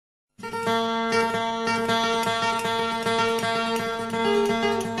Saat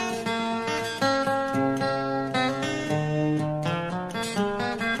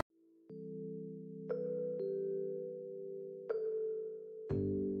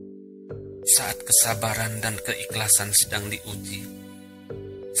kesabaran dan keikhlasan sedang diuji,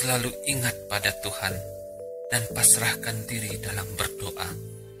 selalu ingat pada Tuhan dan pasrahkan diri dalam berdoa,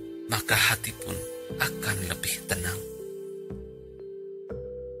 maka hati pun akan lebih tenang.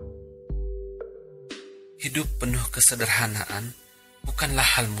 Hidup penuh kesederhanaan bukanlah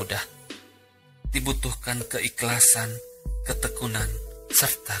hal mudah. Dibutuhkan keikhlasan, ketekunan,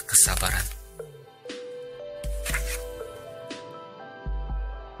 serta kesabaran.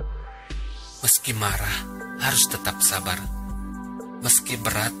 Meski marah, harus tetap sabar. Meski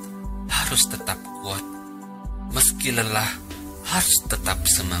berat, harus tetap kuat. Meski lelah, harus tetap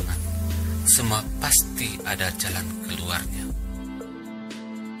semangat. Semua pasti ada jalan keluarnya.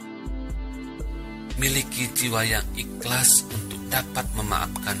 Miliki jiwa yang ikhlas untuk dapat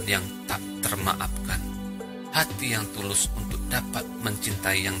memaafkan yang tak termaafkan. Hati yang tulus untuk dapat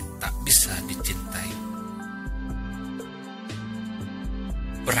mencintai yang tak bisa dicintai.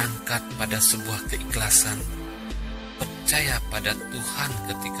 Berangkat pada sebuah keikhlasan, percaya pada Tuhan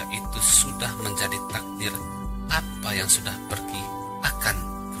ketika itu sudah menjadi takdir. Apa yang sudah pergi akan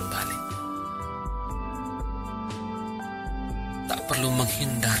kembali. Tak perlu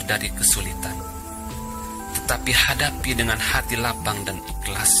menghindar dari kesulitan, tetapi hadapi dengan hati lapang dan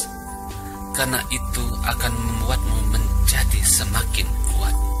ikhlas, karena itu akan membuatmu menjadi semakin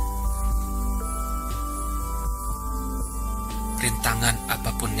kuat. Rintangan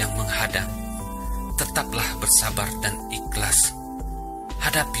apapun yang menghadang, tetaplah bersabar dan ikhlas.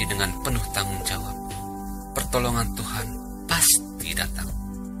 Hadapi dengan penuh tanggung jawab. Pertolongan Tuhan pasti datang.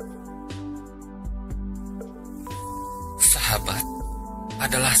 Sahabat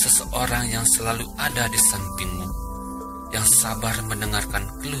adalah seseorang yang selalu ada di sampingmu, yang sabar mendengarkan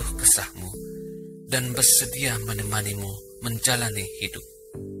keluh kesahmu, dan bersedia menemanimu menjalani hidup.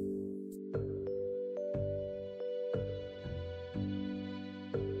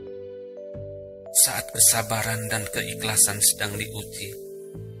 Saat kesabaran dan keikhlasan sedang diuji,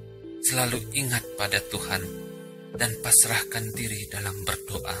 selalu ingat pada Tuhan dan pasrahkan diri dalam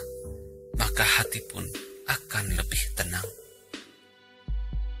berdoa, maka hati pun akan lebih tenang.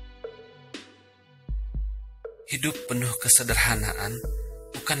 Hidup penuh kesederhanaan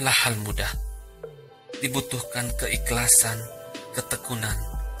bukanlah hal mudah. Dibutuhkan keikhlasan, ketekunan,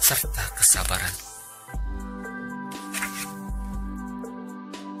 serta kesabaran.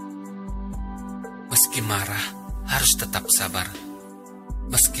 Meski marah, harus tetap sabar.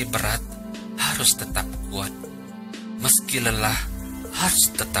 Meski berat, harus tetap kuat. Meski lelah, harus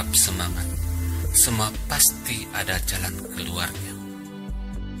tetap semangat. Semua pasti ada jalan keluarnya.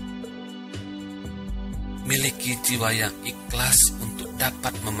 Miliki jiwa yang ikhlas untuk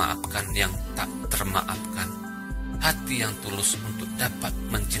dapat memaafkan yang tak termaafkan. Hati yang tulus untuk dapat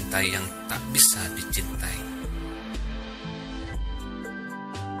mencintai yang tak bisa dicintai.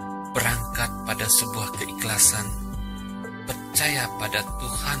 Berangkat pada sebuah keikhlasan, percaya pada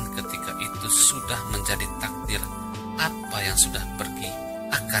Tuhan ketika itu sudah menjadi takdir. Apa yang sudah pergi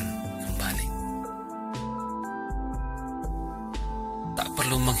akan kembali. Tak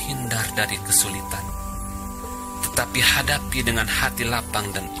perlu menghindar dari kesulitan, tetapi hadapi dengan hati lapang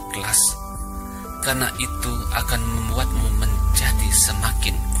dan ikhlas, karena itu akan membuatmu menjadi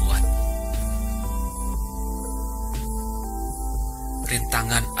semakin kuat.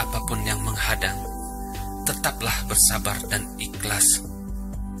 Rintangan apapun yang menghadang, tetaplah bersabar dan ikhlas.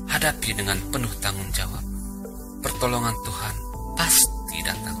 Hadapi dengan penuh tanggung jawab. Pertolongan Tuhan pasti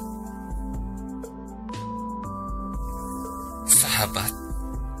datang. Sahabat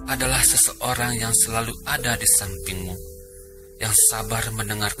adalah seseorang yang selalu ada di sampingmu, yang sabar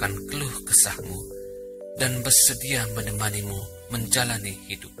mendengarkan keluh kesahmu, dan bersedia menemanimu menjalani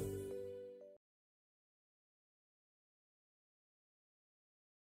hidup.